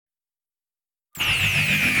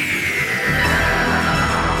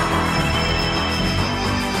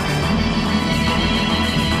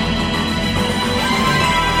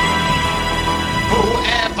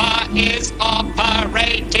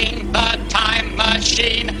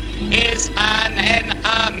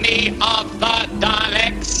enemy of the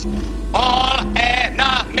Daleks. All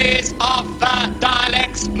enemies of the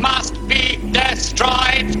Daleks must be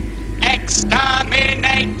destroyed.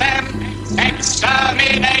 Exterminate them!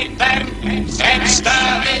 Exterminate them!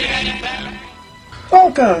 Exterminate them!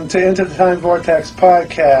 Welcome to Into the Time Vortex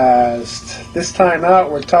podcast. This time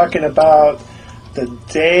out, we're talking about the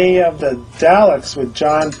Day of the Daleks with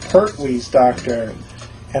Jon Pertwee's Doctor.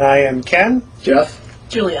 And I am Ken. Jeff.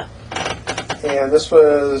 Julia. And this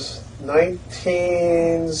was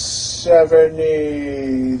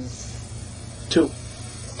 1972.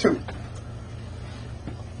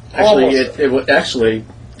 Actually, it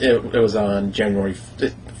was on January.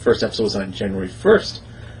 The first episode was on January 1st,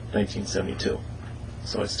 1972.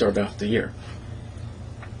 So it started off the year.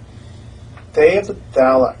 Day of the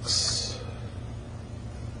Daleks.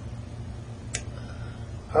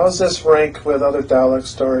 How does this rank with other Dalek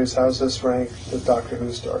stories? How does this rank with Doctor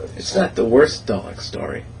Who stories? It's not the worst Dalek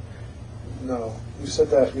story. No. You said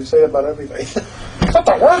that. You say that about everything. It's not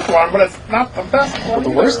the worst one, but it's not the best one. Well,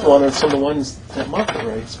 the worst one are some of the ones that Moffat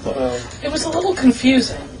writes, but... It was a little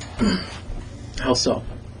confusing. How so?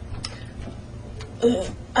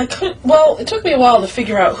 It took me a while to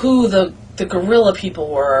figure out who the gorilla people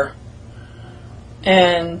were.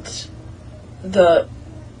 And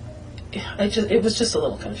it was just a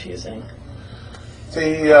little confusing.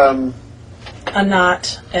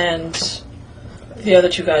 Anat and the other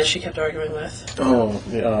two guys she kept arguing with. Oh,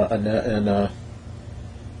 Annette and,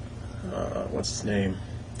 what's his name?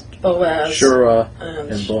 Boaz. Shura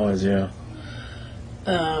and Boaz, yeah.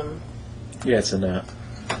 Yeah, it's Annette.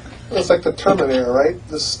 It's like the Terminator, right?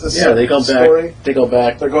 This they go story. back. They go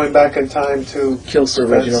back. They're going back in time to kill Sir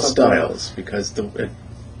Reginald something. Styles because the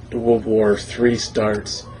World War III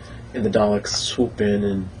starts and the Daleks swoop in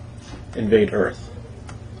and invade Earth.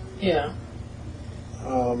 Yeah.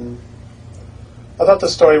 I thought the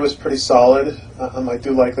story was pretty solid. I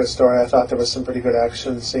do like this story. I thought there was some pretty good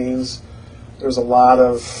action scenes. There was a lot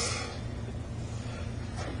of,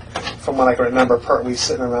 from what I can remember, Pertwee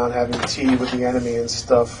sitting around having tea with the enemy and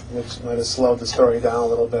stuff, which might have slowed the story down a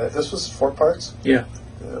little bit. This was 4 parts? Yeah.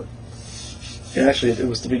 Yeah. Actually, it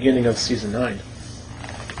was the beginning of season 9.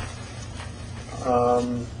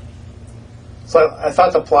 So I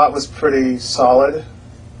thought the plot was pretty solid.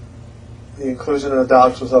 The inclusion of the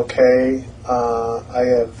Daleks was okay.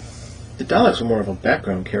 The Daleks were more of a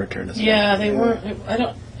background character in this. Yeah, they weren't.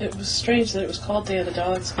 It was strange that it was called Day of the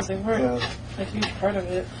Daleks because they weren't a huge part of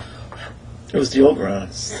it. It was the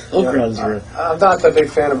Ogrons. Ogrons were. I'm not a big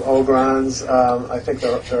fan of Ogrons. I think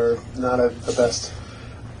they're not the best.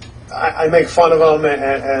 I make fun of them,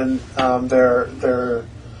 and they're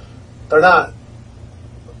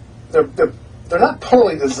not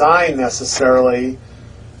poorly designed necessarily.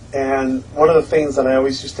 And one of the things that I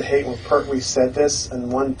always used to hate when Pertwee said this,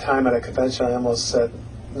 and one time at a convention I almost said,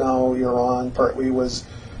 "No, you're wrong." Pertwee was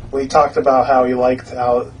when he talked about how he liked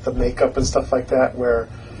how the makeup and stuff like that, where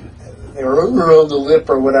they were around the lip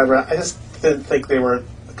or whatever. I just didn't think they were,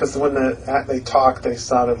 because when they talked, they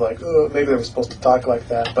sounded like, oh, maybe they were supposed to talk like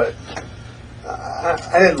that, but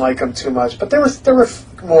I didn't like them too much. But they were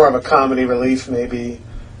more of a comedy relief, maybe.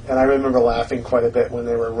 And I remember laughing quite a bit when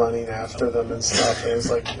they were running after them and stuff. It was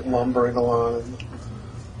like lumbering along.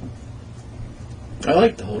 I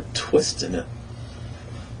like the whole twist in it,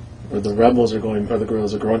 where the rebels are going, or the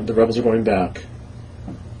rebels are going back,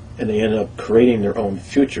 and they end up creating their own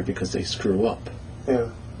future because they screw up. Yeah.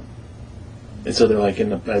 And so they're like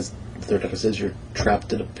as the third episode says, you're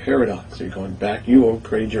trapped in a paradox. You're going back. You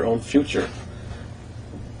created your own future.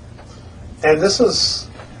 And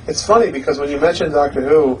it's funny because when you mention Doctor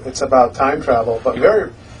Who, it's about time travel, but I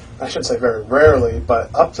shouldn't say very rarely, but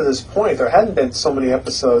up to this point, there hadn't been so many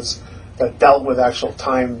episodes that dealt with actual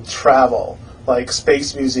time travel. Like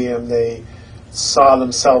Space Museum, they saw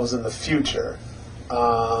themselves in the future.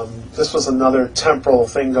 This was another temporal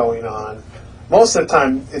thing going on. Most of the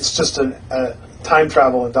time, it's just time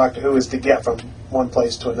travel in Doctor Who is to get from one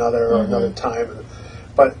place to another or another time.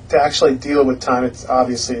 But to actually deal with time, it's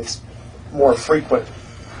more frequent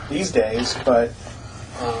these days, but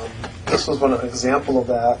this was one example of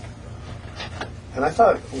that, and I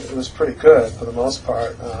thought it was pretty good for the most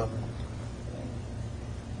part. A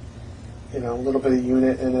little bit of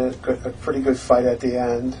unit in it, a pretty good fight at the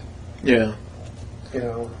end. Yeah.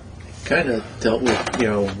 Kind of dealt with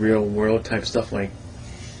real world type stuff like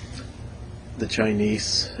the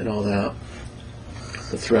Chinese and all that,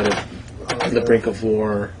 the threat of the brink of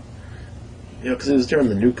war. Because it was during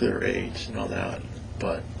the nuclear age and all that,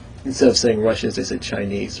 but. Instead of saying Russians, they said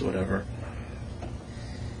Chinese, whatever.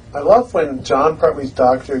 I love when Jon Pertwee's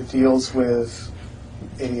Doctor deals with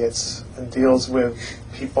idiots and deals with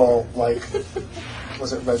people like,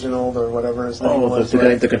 was it Reginald or whatever his name Oh, was? the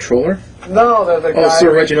guy, the controller? No, the guy. Oh,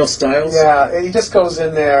 Sir Reginald Styles? Yeah, he just goes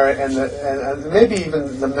in there, and maybe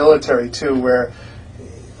even the military too, where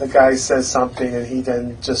the guy says something and he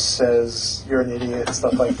then just says, "You're an idiot" and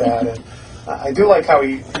stuff like that. And I do like how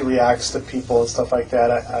he reacts to people and stuff like that.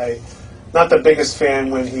 I not the biggest fan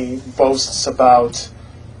when he boasts about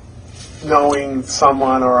knowing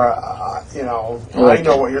someone or I know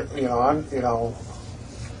what I'm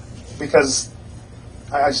because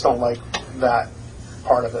I just don't like that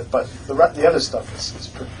part of it. But the other stuff is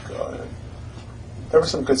pretty good. And there was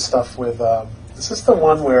some good stuff with. Is this the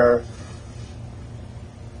one where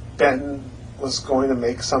Benton was going to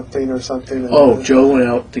make something or something? Oh, Joe went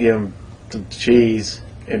out to give him some cheese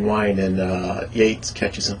and wine, and Yates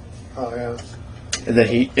catches him. Oh yeah. And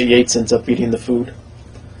then Yates ends up eating the food.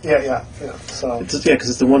 Yeah. So Because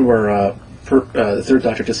it's the one where the third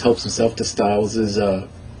Doctor just helps himself to Styles'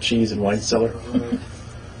 cheese and wine cellar.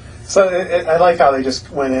 So I like how they just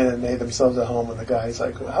went in and made themselves at home, and the guy's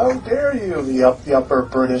like, "How dare you?" The upper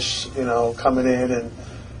British, coming in and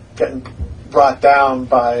getting brought down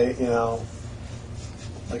by,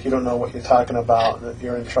 like you don't know what you're talking about, and that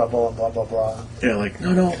you're in trouble, and blah blah blah. Yeah, like,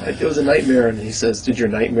 no, it was a nightmare. And he says, "Did your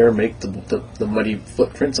nightmare make the muddy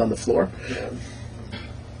footprints on the floor?" Yeah.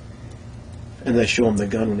 And they show him the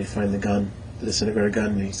gun when they find the gun, the disintegrator gun,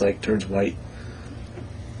 and he's like, turns white.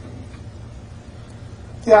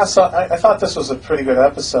 Yeah, so I thought this was a pretty good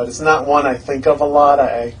episode. It's not one I think of a lot.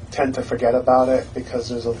 I tend to forget about it because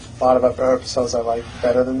there's a lot of other episodes I like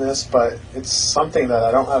better than this, but it's something that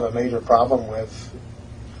I don't have a major problem with.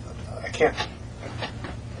 I can't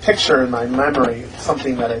picture in my memory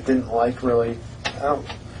something that I didn't like really. I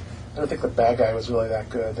don't think the bad guy was really that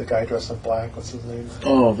good. The guy dressed in black, what's his name?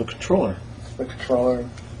 Oh, the controller. The controller.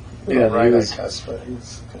 Yeah, right, he was- I guess, but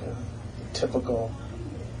he's kind of typical.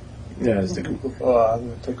 Yeah, it's the, I'm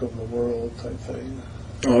going to take over the world type thing.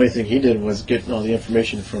 only thing he did was getting all the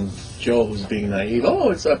information from Joe, who's being naive. Oh,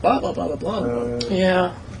 it's a blah, blah, blah, blah, blah.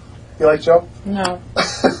 Yeah. You like Joe? No.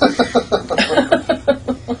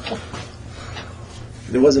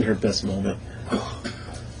 It wasn't her best moment.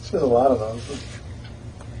 She has a lot of those.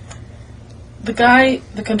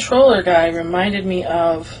 The controller guy reminded me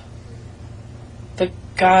of the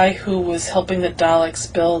guy who was helping the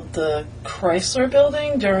Daleks build the Chrysler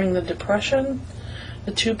building during the Depression.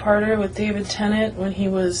 The two-parter with David Tennant when he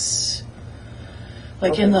was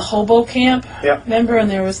in the hobo camp. Yeah. Remember? And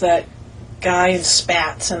there was that guy in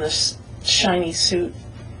spats and a shiny suit.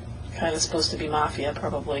 Kind of supposed to be mafia,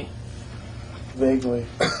 probably. Vaguely.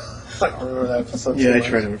 I don't remember that episode. Yeah, too I much.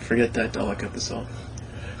 try to forget that Dalek episode.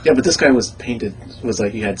 Yeah, but this guy was painted, was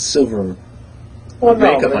like he had silver Well, no,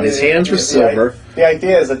 makeup but on. His hands were silver. The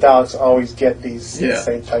idea is that Daleks always get these Yeah.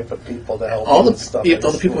 same type of people to help All them the and stuff.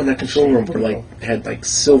 all the people in that control room were had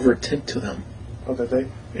silver tint to them. Oh, did they?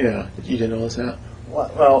 Yeah, you didn't notice that?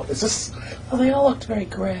 Well, is this... Well, they all looked very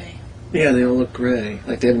gray. Yeah, they all look gray,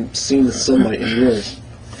 like they haven't seen the sunlight in years.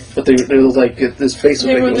 But they look like this face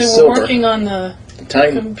They looked like were it was silver. working on the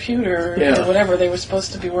Time. computer Yeah. or whatever they were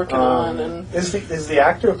supposed to be working on, and Is the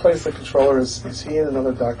actor who plays the controller, is he in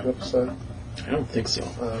another Doctor episode? I don't think so.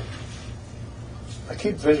 I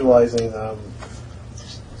keep visualizing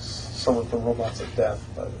someone from Robots of Death,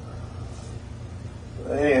 but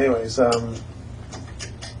anyways,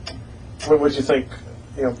 what would you think?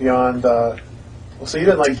 Beyond. So you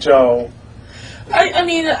didn't like Joe. I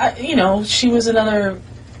mean, she was another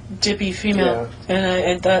dippy female,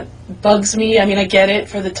 and that bugs me. I mean, I get it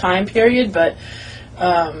for the time period, but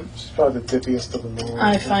She's probably the dippiest of them all.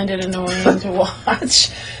 I find it annoying to watch.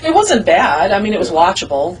 It wasn't bad. I mean, it was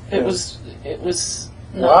watchable. It was.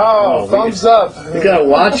 No. Wow! Oh, Thumbs up. We got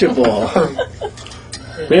watchable.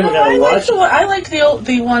 We haven't got I to like watch. I like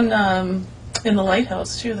the one in the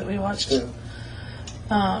lighthouse too that we watched.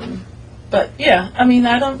 Yeah. But yeah, I mean,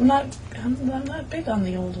 I'm not big on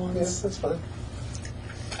the old ones. Yes, that's fine.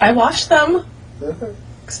 I watched them, Okay.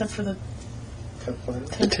 except for the Have fun.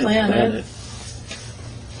 10th Planet.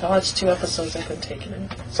 I watched 2 episodes. I couldn't take it in.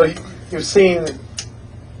 So you've seen.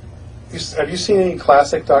 Have you seen any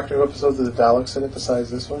classic Doctor Who episodes of the Daleks in it besides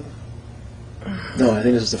this one? No, I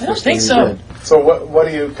think this is the I don't first thing think we so. did. So what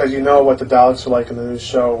do you? Because you know what the Daleks are like in the new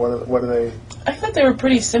show. What are they? I thought they were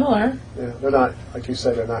pretty similar. Yeah, they're not, like you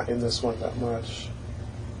said, they're not in this one that much.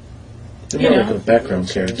 They're You more know. like a background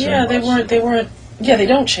character. Yeah, they weren't. Yeah, they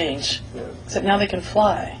don't change. Yeah. Except now they can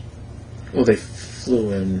fly. Well, they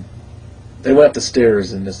flew in. They went up the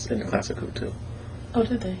stairs in the classic Who too. Oh,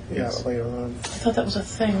 did they? Yeah, later on. I thought that was a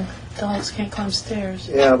thing. Daleks can't climb stairs.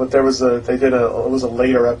 Yeah, but there was it was a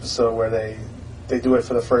later episode where they they do it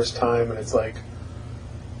for the first time, and it's like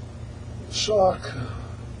shock.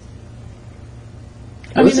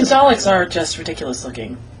 I mean, the Daleks are just ridiculous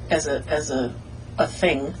looking as a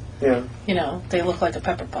thing. Yeah. You know, they look like a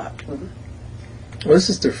pepper pot. Well, this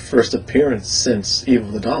is their first appearance since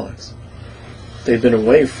Evil of the Daleks. They've been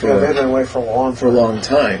away for Yeah, they've been away for a long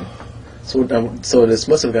time. So this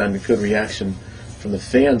must have gotten a good reaction from the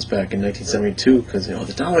fans back in 1972 because the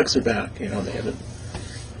Daleks are back. They haven't.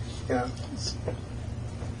 Yeah.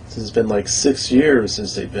 It's been like 6 years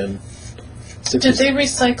since they've been. Did they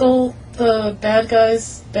recycle the bad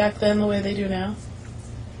guys back then the way they do now?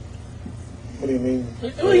 What do you mean?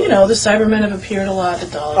 Well, the Cybermen have appeared a lot. The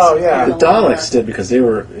Daleks. Oh, yeah. The Daleks did because they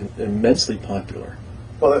were immensely popular.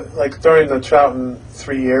 Well, like during the Troughton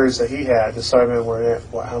 3 years that he had, the Cybermen were in it,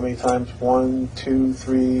 how many times? 1, 2,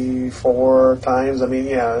 3, 4 times? I mean,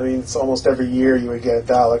 it's almost every year you would get a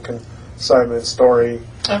Dalek and Cyberman story.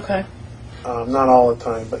 Okay. Not all the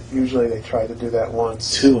time, but usually they try to do that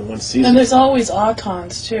once. 2 in one season. And there's always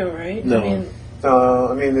Autons too, right? No.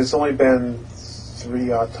 I mean, there's only been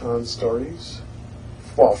 3 Auton stories.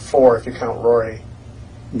 Well, 4 if you count Rory.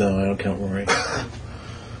 No, I don't count Rory.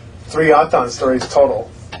 3 Auton stories total.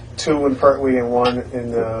 2 in Pertwee and 1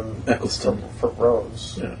 in Eccleston. for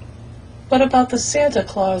Rose. Yeah. What about the Santa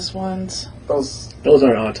Claus ones? Those Those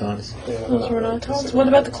aren't Autons. Those were Autons. What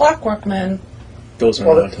about the Clockwork Men? Those are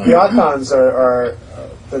Well, not the Autons. Autons are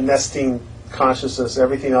the nesting consciousness.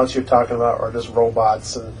 Everything else you're talking about are just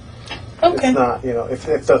robots, and Okay. it's not.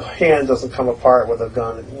 If the hand doesn't come apart with a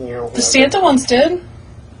gun, The Santa ones did.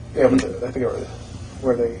 Yeah, but I think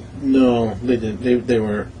were they? No, they didn't. They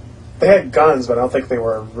were. They had guns, but I don't think they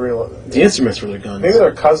were real. The instruments were their guns. Maybe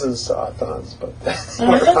they're cousins to Autons, but.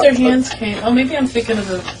 Oh, I thought their hands came. Oh, maybe I'm thinking of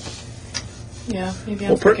the. Yeah, maybe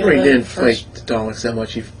I'm Well, thinking Pertwee of the didn't first. fight the Daleks that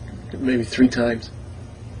much. He maybe 3 times.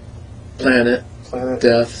 Planet, Planet,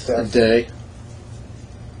 Death, and Day.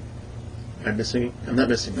 Am I missing? I'm not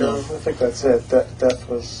missing. No, I No. think that's it. Death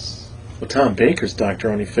was. Well, Tom Baker's Doctor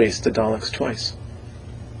only faced the Daleks twice,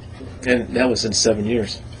 and that was in 7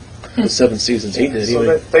 years. The 7 seasons he did.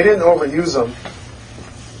 So they didn't overuse them.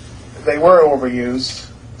 They were overused.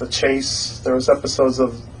 The chase. There was episodes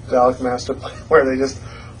of Dalek Master Plan where they just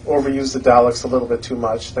overused the Daleks a little bit too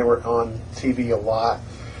much. They were on TV a lot.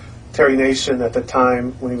 Terry Nation at the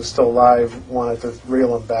time, when he was still alive, wanted to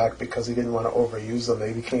reel them back because he didn't want to overuse them.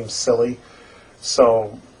 They became silly.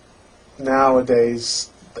 So nowadays,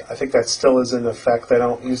 I think that still is in effect. They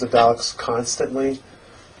don't use the Daleks constantly.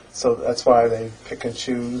 So that's why they pick and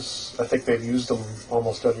choose. I think they've used them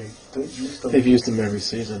almost every. They've used them every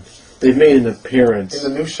season. They've made an appearance,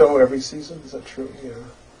 in the new show every season. Is that true? Yeah.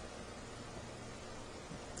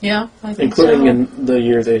 Yeah, I think including so. in the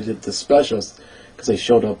year they did the specials, because they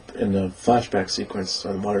showed up in the flashback sequence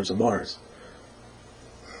on Waters of Mars.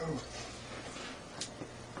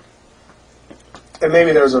 And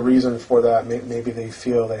maybe there's a reason for that. Maybe they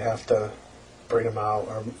feel they have to bring them out,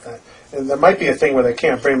 and there might be a thing where they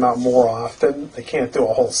can't bring them out more often. They can't do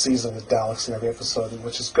a whole season of Daleks in every episode,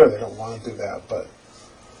 which is good. They don't want to do that, but.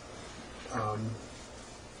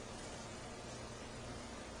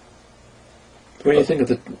 What do you think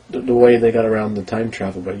of the way they got around the time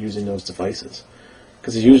travel by using those devices?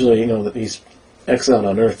 Because usually, that he's exiled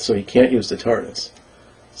on Earth, so he can't use the TARDIS.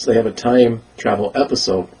 So they have a time travel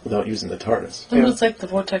episode without using the TARDIS. It was like the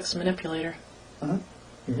Vortex Manipulator.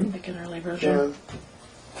 Mhm. Like an early Yeah. version.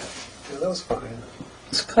 Yeah, that was fine.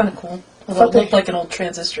 It's kind of cool. Although thought it they- looked like an old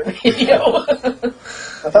transistor radio.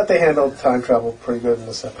 I thought they handled time travel pretty good in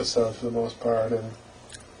this episode for the most part, and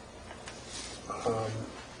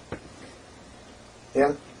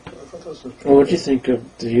yeah, I thought those were pretty Well, what do you good. think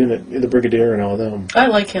of the unit, the Brigadier and all them? I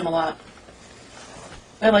like him a lot.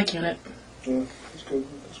 I like Unit. Yeah, it's good.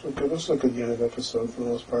 This was a good unit episode for the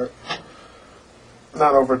most part.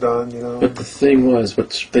 Not overdone, But the thing was,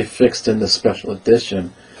 which they fixed in the special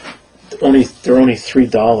edition, there were only 3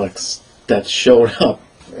 Daleks that showed up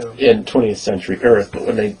Yeah. in 20th Century Earth, but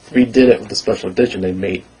when they redid it with the special edition, they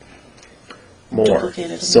made more,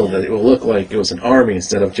 Duplicated them, so yeah. that it will look like it was an army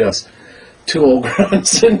instead of just 2 old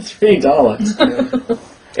grunts and 3 Daleks.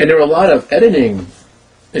 And there were a lot of editing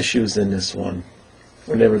issues in this one.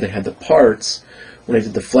 Whenever they had the parts, when they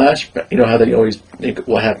did the flashback, how they always think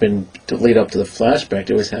what happened to lead up to the flashback,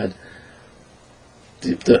 they always had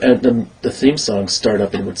the theme song start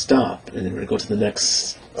up and it would stop, and then it would go to the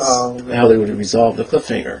next, how they would resolve the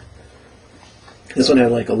cliffhanger. This one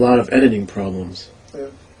had a lot of editing problems. Yeah.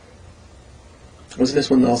 Wasn't this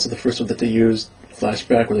one also the first one that they used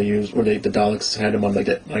flashback, where the Daleks had him on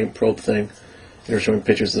that night probe thing? They were showing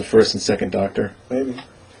pictures of the first and second Doctor. Maybe.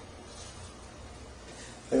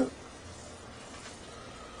 Yeah.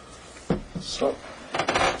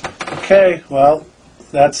 Okay, well,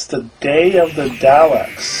 that's the Day of the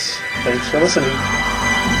Daleks. Thanks for listening.